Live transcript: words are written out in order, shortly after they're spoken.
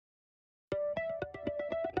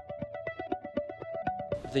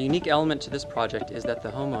The unique element to this project is that the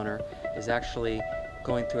homeowner is actually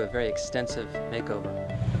going through a very extensive makeover.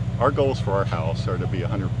 Our goals for our house are to be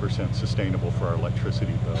 100% sustainable for our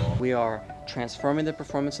electricity bill. We are transforming the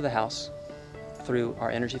performance of the house through our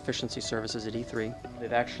energy efficiency services at E3.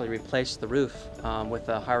 We've actually replaced the roof with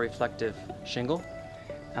a high reflective shingle.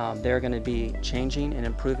 They're going to be changing and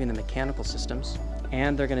improving the mechanical systems,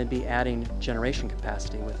 and they're going to be adding generation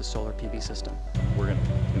capacity with the solar PV system. We're going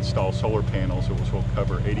to install solar panels which will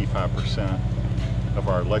cover 85% of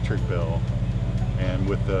our electric bill, and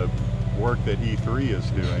with the work that E3 is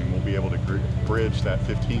doing, we'll be able to bridge that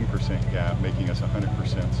 15% gap, making us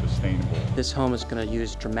 100% sustainable. This home is going to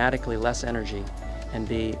use dramatically less energy and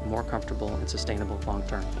be more comfortable and sustainable long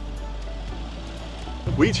term.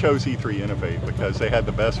 We chose E3 Innovate because they had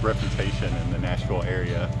the best reputation in the Nashville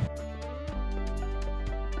area.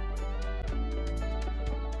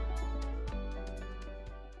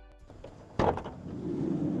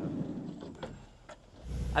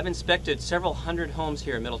 I've inspected several hundred homes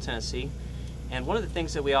here in Middle Tennessee, and one of the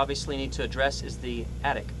things that we obviously need to address is the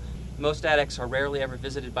attic. Most attics are rarely ever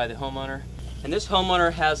visited by the homeowner, and this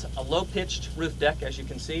homeowner has a low-pitched roof deck, as you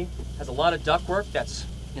can see, has a lot of ductwork that's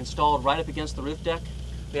installed right up against the roof deck.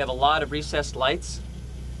 We have a lot of recessed lights,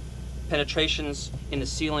 penetrations in the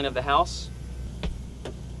ceiling of the house.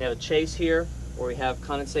 We have a chase here where we have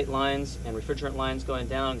condensate lines and refrigerant lines going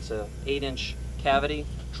down. It's an 8-inch cavity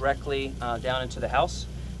directly down into the house.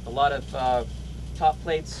 A lot of top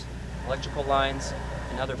plates, electrical lines,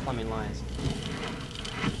 and other plumbing lines.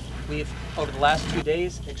 We've, over the last 2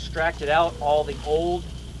 days, extracted out all the old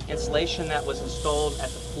insulation that was installed at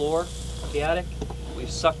the floor of the attic. We've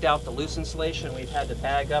sucked out the loose insulation. We've had to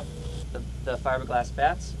bag up the fiberglass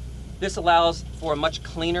bats. This allows for a much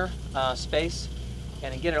cleaner space,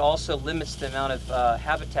 and again, it also limits the amount of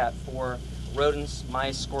habitat for rodents,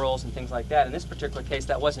 mice, squirrels, and things like that. In this particular case,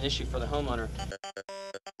 that was an issue for the homeowner.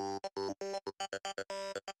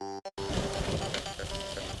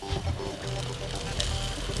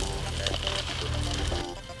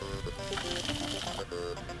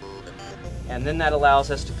 And then that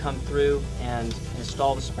allows us to come through and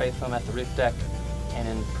install the spray foam at the roof deck and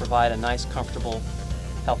then provide a nice, comfortable,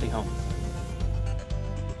 healthy home.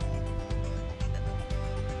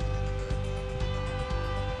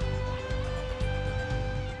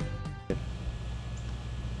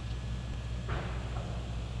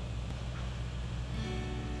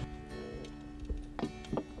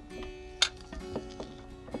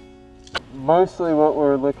 Mostly what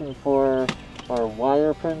we're looking for are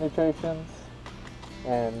wire penetrations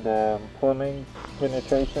and plumbing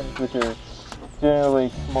penetrations, which are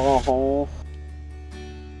generally small holes.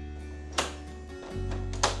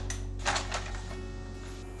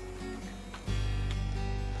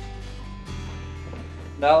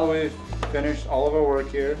 Now that we've finished all of our work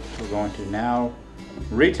here, we're going to now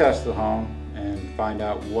retest the home and find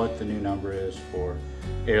out what the new number is for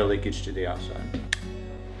air leakage to the outside.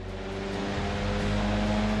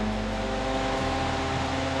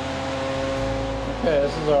 Okay,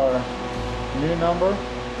 this is our new number,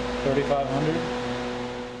 3500.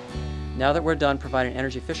 Now that we're done providing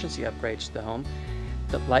energy efficiency upgrades to the home,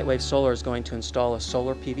 the LightWave Solar is going to install a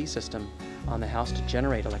solar PV system on the house to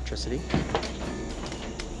generate electricity.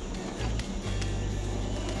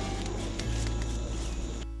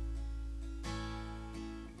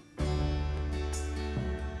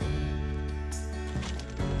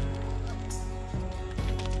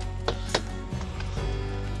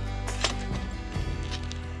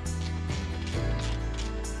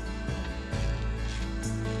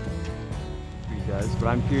 But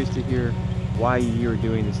I'm curious to hear why you're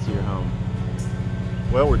doing this to your home.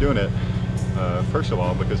 Well, we're doing it, first of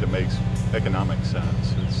all, because it makes economic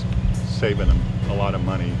sense. It's saving them a lot of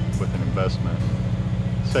money with an investment.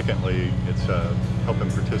 Secondly, it's helping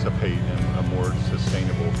participate in a more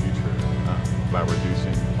sustainable future by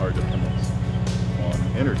reducing our dependence on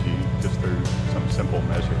energy just through some simple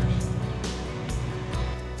measures.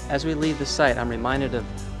 As we leave the site, I'm reminded of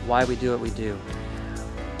why we do what we do.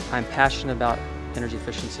 I'm passionate about energy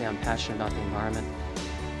efficiency, I'm passionate about the environment.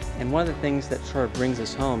 And one of the things that sort of brings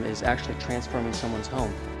us home is actually transforming someone's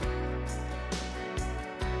home.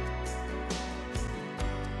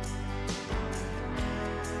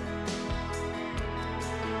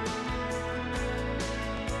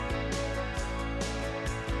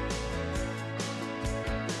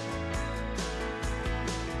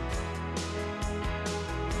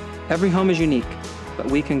 Every home is unique,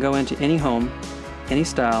 but we can go into any home, any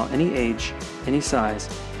style, any age, any size,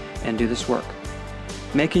 and do this work,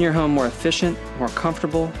 making your home more efficient, more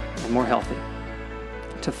comfortable, and more healthy.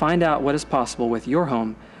 To find out what is possible with your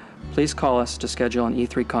home, please call us to schedule an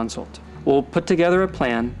E3 consult. We'll put together a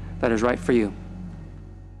plan that is right for you.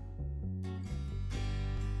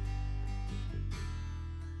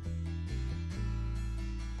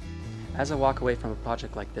 As I walk away from a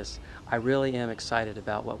project like this, I really am excited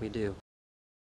about what we do.